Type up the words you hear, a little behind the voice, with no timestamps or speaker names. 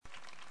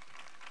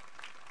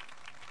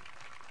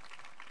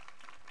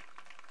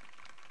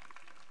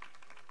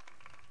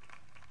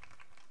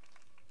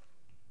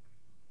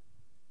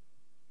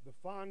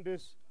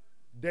fondest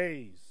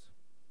days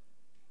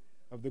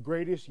of the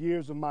greatest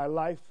years of my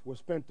life were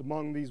spent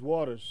among these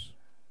waters.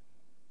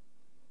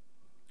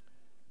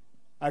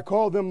 I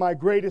call them my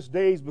greatest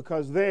days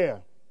because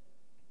there,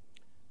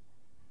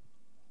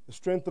 the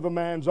strength of a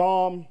man's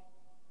arm,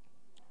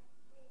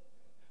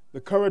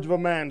 the courage of a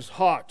man's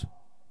heart,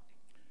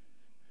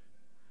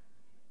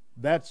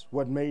 that's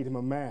what made him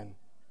a man.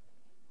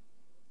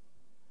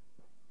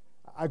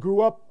 I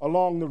grew up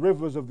along the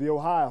rivers of the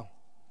Ohio.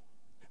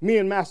 Me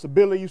and Master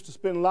Billy used to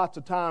spend lots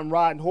of time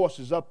riding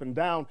horses up and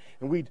down,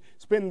 and we'd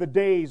spend the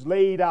days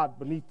laid out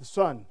beneath the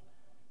sun,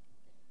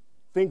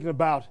 thinking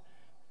about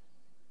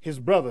his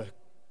brother,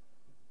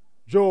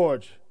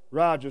 George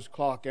Rogers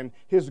Clark, and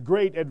his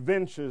great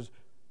adventures,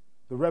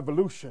 the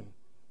Revolution.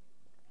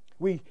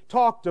 We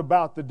talked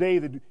about the day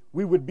that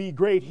we would be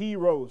great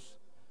heroes.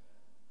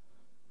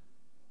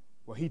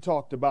 Well, he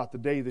talked about the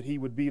day that he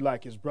would be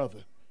like his brother.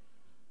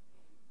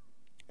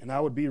 And I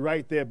would be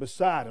right there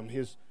beside him,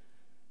 his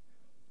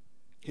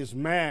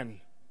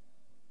man.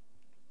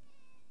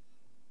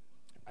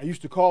 I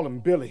used to call him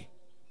Billy.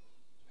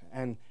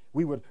 And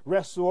we would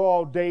wrestle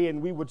all day,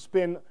 and we would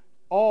spend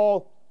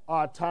all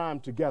our time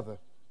together.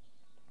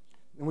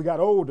 And we got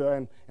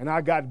older, and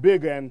I got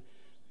bigger, and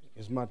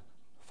as my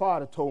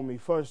father told me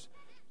first,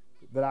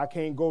 that I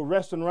can't go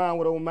wrestling around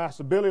with old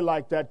Master Billy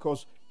like that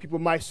because people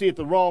might see it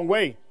the wrong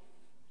way.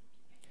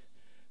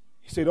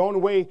 He said, the only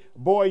way a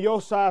boy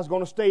your size is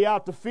going to stay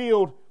out the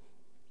field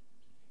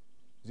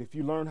is if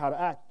you learn how to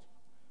act.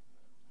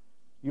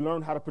 You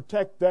learn how to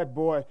protect that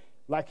boy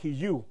like he's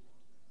you.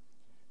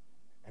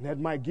 And that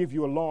might give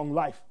you a long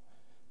life.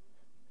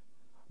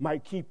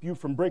 Might keep you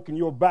from breaking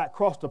your back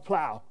across the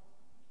plow.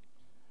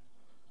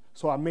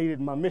 So I made it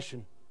my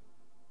mission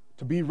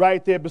to be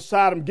right there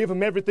beside him, give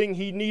him everything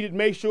he needed,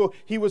 make sure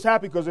he was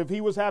happy, because if he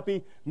was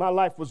happy, my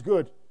life was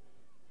good.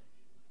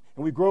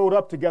 And we growed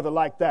up together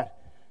like that.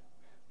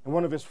 And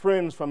one of his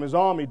friends from his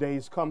army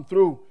days come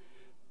through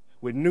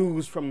with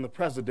news from the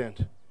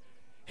president.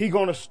 He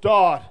going to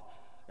start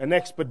an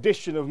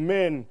expedition of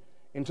men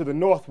into the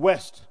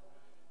Northwest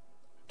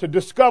to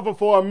discover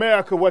for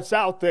America what's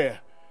out there.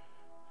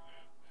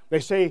 They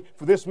say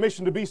for this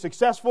mission to be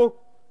successful,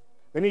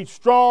 they need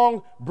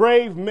strong,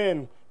 brave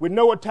men with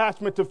no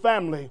attachment to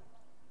family.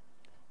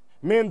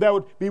 Men that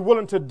would be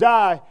willing to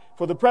die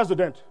for the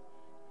president.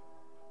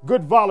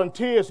 Good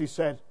volunteers, he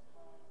said.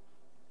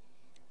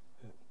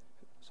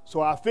 So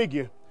I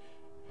figured,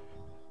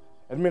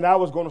 I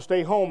was going to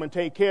stay home and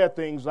take care of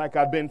things like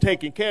I'd been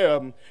taking care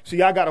of them.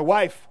 See, I got a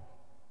wife.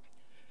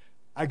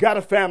 I got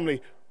a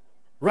family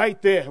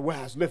right there where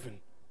I was living.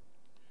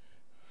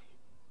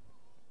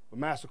 But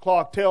Master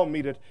Clark tell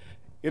me that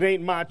it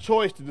ain't my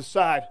choice to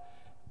decide.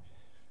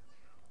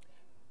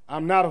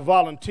 I'm not a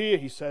volunteer,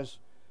 he says.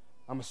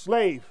 I'm a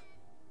slave.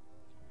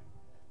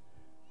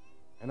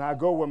 And I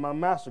go where my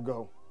master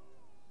go.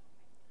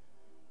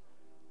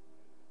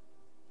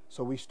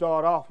 So we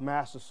start off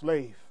master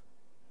slave.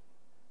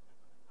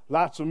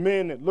 Lots of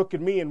men that look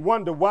at me and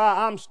wonder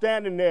why I'm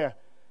standing there.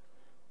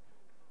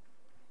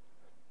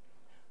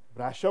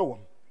 But I show them.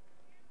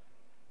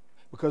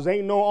 Because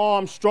ain't no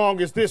arm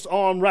strong as this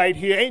arm right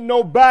here. Ain't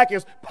no back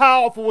as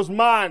powerful as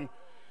mine.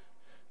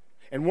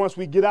 And once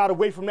we get out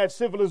away from that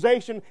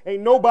civilization,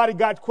 ain't nobody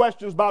got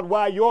questions about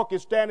why York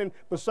is standing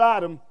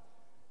beside him.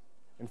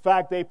 In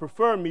fact, they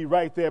prefer me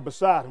right there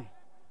beside him.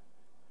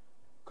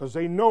 Because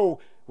they know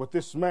what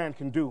this man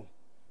can do.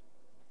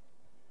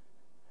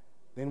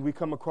 Then we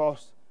come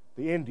across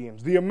the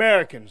Indians, the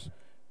Americans.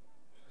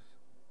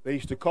 They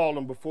used to call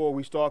them before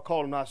we start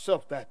calling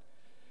ourselves that.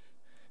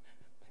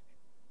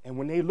 And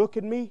when they look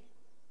at me,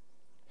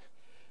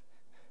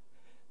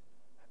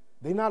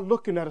 they're not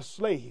looking at a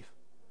slave.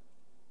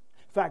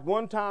 In fact,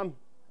 one time,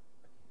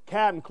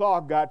 Captain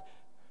Clark got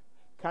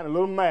kind of a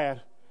little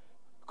mad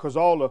because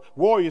all the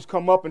warriors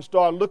come up and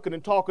start looking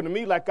and talking to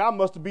me like I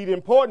must be the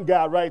important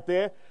guy right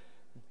there.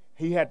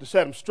 He had to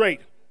set them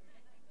straight.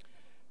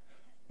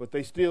 But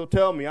they still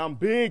tell me I'm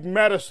big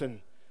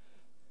medicine.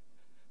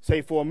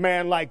 Say, for a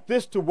man like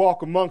this to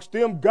walk amongst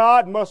them,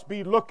 God must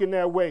be looking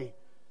their way.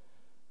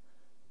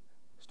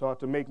 Start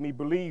to make me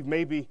believe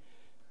maybe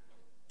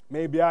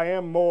I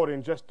am more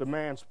than just a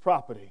man's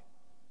property.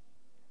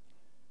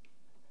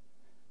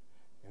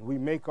 And we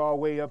make our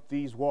way up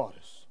these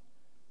waters.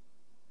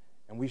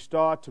 And we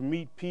start to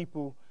meet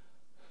people.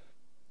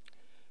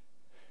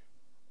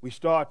 We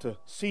start to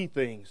see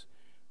things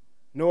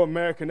no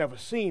American ever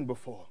seen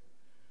before.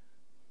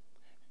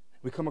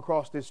 We come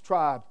across this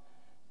tribe,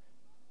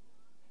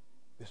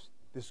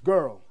 this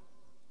girl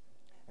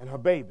and her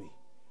baby.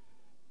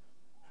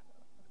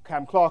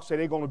 Captain Clark said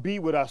they're going to be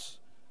with us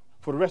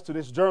for the rest of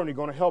this journey,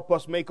 going to help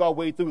us make our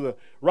way through the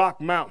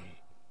Rock Mountain.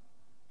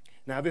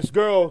 Now, this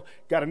girl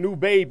got a new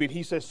baby, and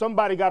he says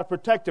somebody got to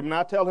protect him. And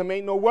I tell him,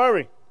 ain't no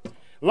worry.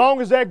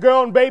 Long as that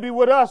girl and baby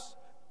with us,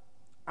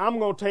 I'm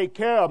going to take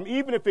care of them,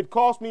 even if it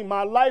costs me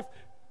my life.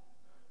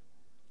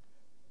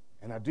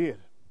 And I did.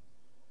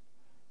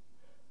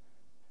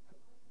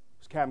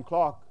 Captain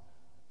Clark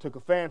took a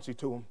fancy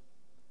to him.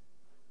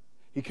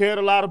 He cared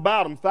a lot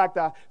about him. In fact,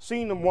 I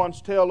seen him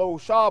once tell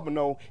old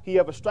Charbonneau, he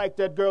ever strike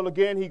that girl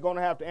again, he going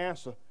to have to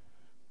answer.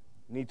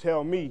 And he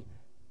tell me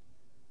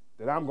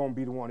that I'm going to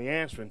be the one he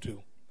answering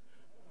to.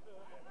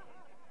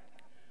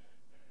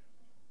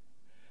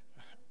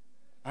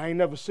 I ain't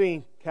never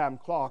seen Captain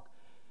Clark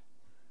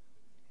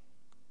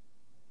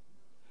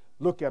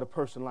look at a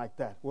person like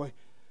that. Boy,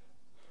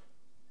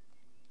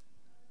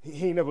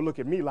 he ain't never look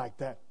at me like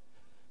that.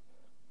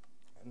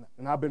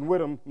 And I've been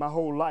with him my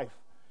whole life.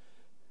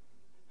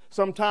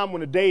 Sometime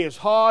when the day is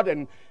hard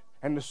and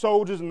the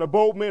soldiers and the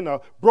boatmen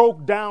are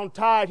broke down,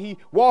 tired, he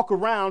walk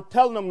around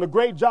telling them the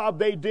great job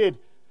they did.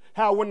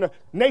 How when the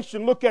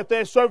nation look at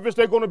their service,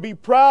 they're going to be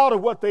proud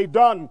of what they've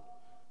done.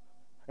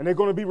 And they're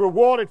going to be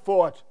rewarded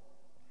for it.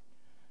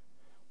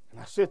 And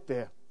I sit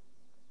there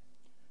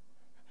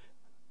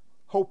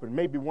hoping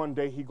maybe one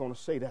day he's going to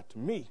say that to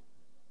me.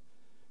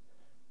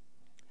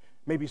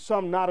 Maybe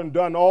something not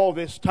undone all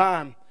this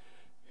time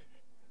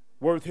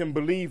worth him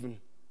believing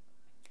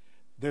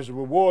there's a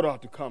reward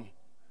ought to come.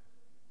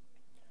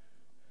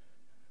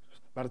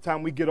 By the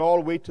time we get all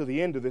the way to the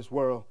end of this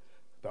world,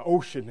 the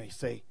ocean, they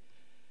say,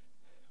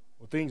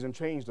 well, things have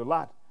changed a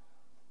lot.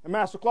 And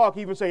Master Clark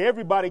even say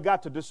everybody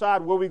got to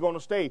decide where we're going to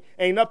stay.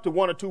 Ain't up to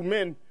one or two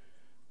men.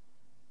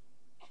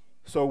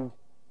 So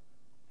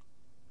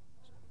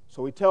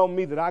he tell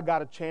me that I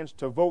got a chance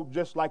to vote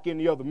just like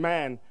any other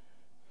man,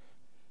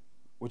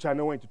 which I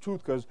know ain't the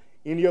truth, because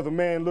any other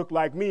man look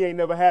like me ain't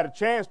never had a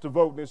chance to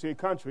vote in this here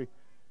country.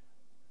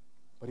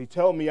 But he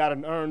tell me I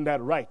done earned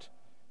that right.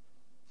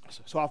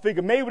 So I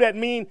figure maybe that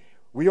mean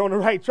we on the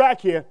right track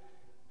here.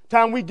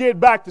 Time we get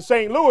back to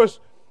St. Louis,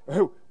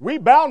 we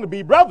bound to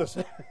be brothers.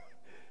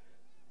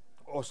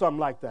 Or something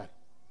like that.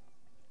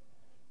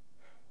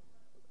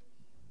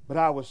 But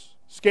I was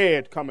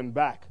scared coming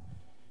back.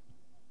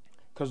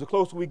 Because the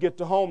closer we get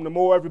to home, the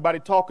more everybody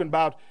talking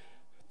about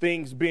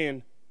things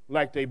being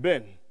like they've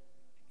been.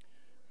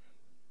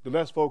 The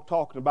less folk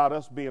talking about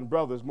us being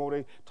brothers, more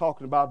they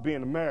talking about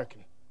being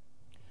American.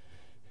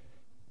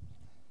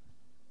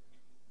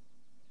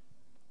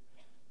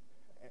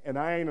 And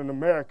I ain't an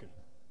American.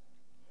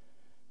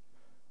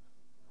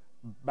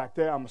 Back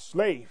there, I'm a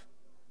slave.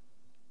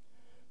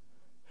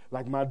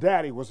 Like my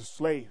daddy was a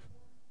slave.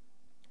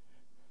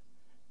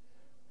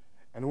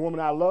 And the woman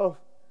I love,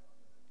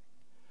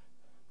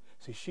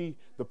 see, she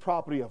the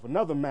property of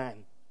another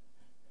man.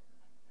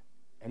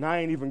 And I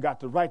ain't even got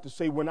the right to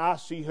say when I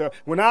see her,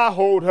 when I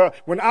hold her,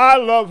 when I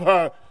love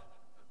her.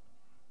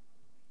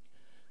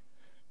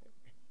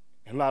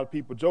 And a lot of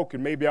people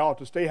joking, maybe I ought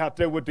to stay out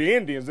there with the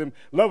Indians and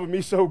loving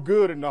me so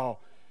good and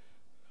all.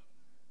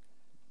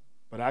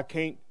 But I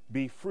can't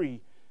be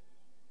free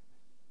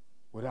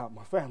without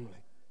my family.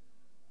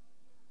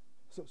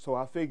 So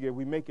I figure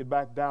we make it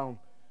back down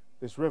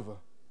this river.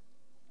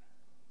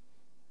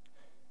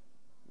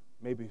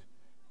 Maybe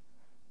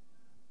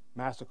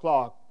Master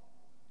Clark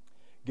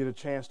get a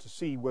chance to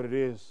see what it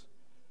is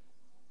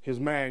his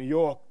man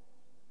York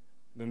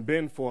done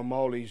been for him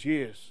all these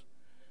years.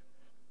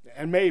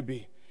 And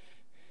maybe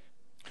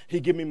he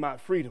give me my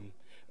freedom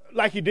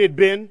like he did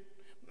Ben.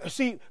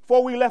 See,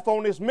 before we left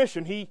on this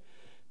mission, he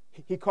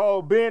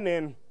called Ben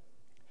and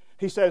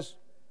he says,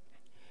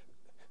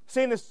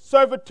 seeing this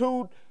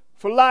servitude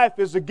for life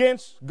is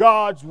against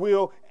God's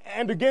will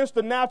and against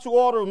the natural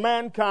order of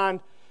mankind,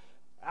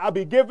 I'll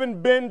be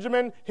giving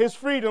Benjamin his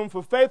freedom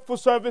for faithful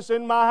service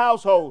in my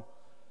household.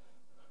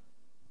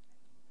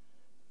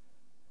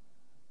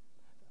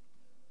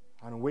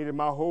 I done waited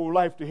my whole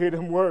life to hear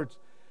them words.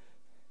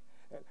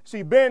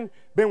 See, Ben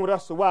been with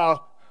us a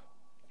while.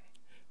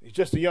 He's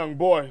just a young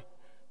boy.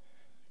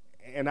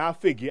 And I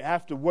figure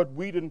after what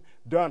we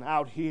done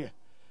out here,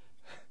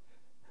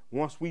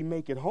 once we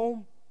make it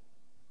home,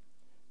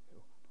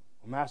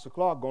 Master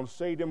Clark going to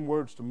say them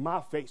words to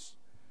my face.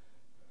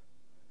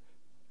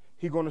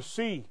 He going to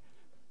see.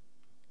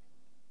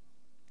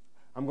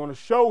 I'm going to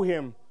show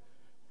him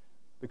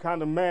the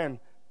kind of man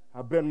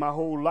I've been my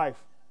whole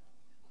life.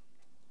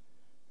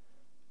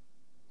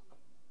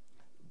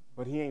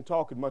 But he ain't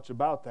talking much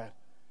about that.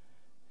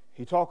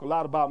 He talked a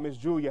lot about Miss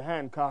Julia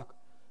Hancock,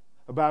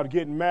 about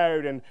getting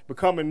married and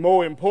becoming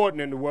more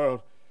important in the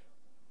world.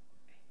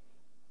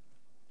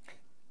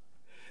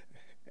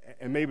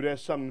 And maybe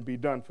there's something to be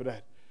done for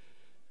that.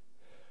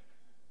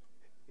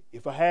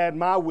 If I had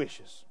my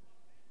wishes,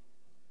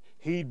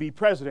 he'd be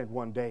president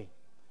one day.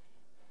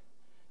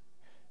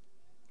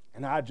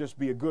 And I'd just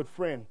be a good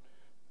friend,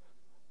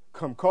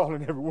 come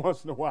calling every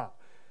once in a while,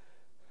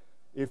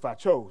 if I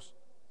chose.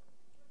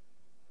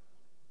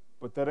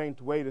 But that ain't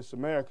the way this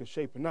America's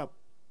shaping up.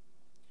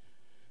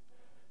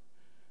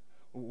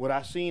 What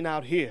I seen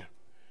out here,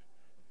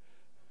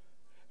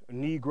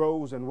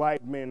 Negroes and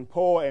white men,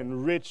 poor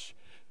and rich,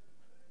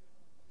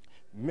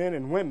 men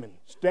and women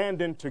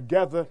standing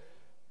together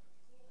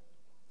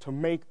to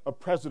make a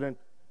president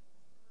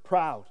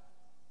proud,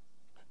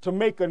 to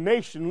make a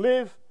nation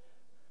live.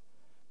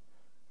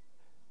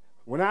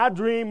 When I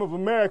dream of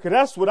America,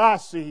 that's what I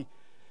see.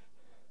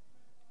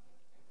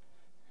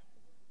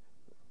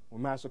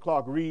 When Master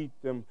Clark read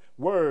them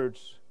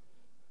words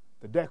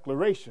the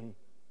declaration,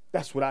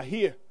 that's what I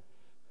hear.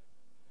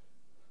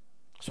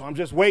 So I'm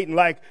just waiting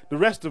like the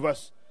rest of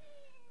us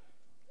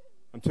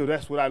until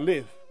that's what I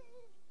live.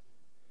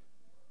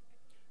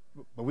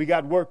 But we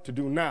got work to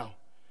do now.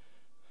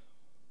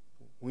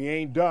 We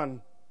ain't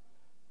done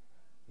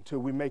until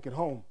we make it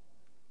home.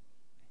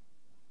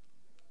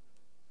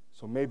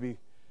 So maybe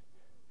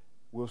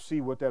we'll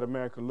see what that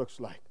America looks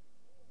like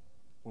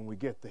when we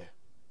get there.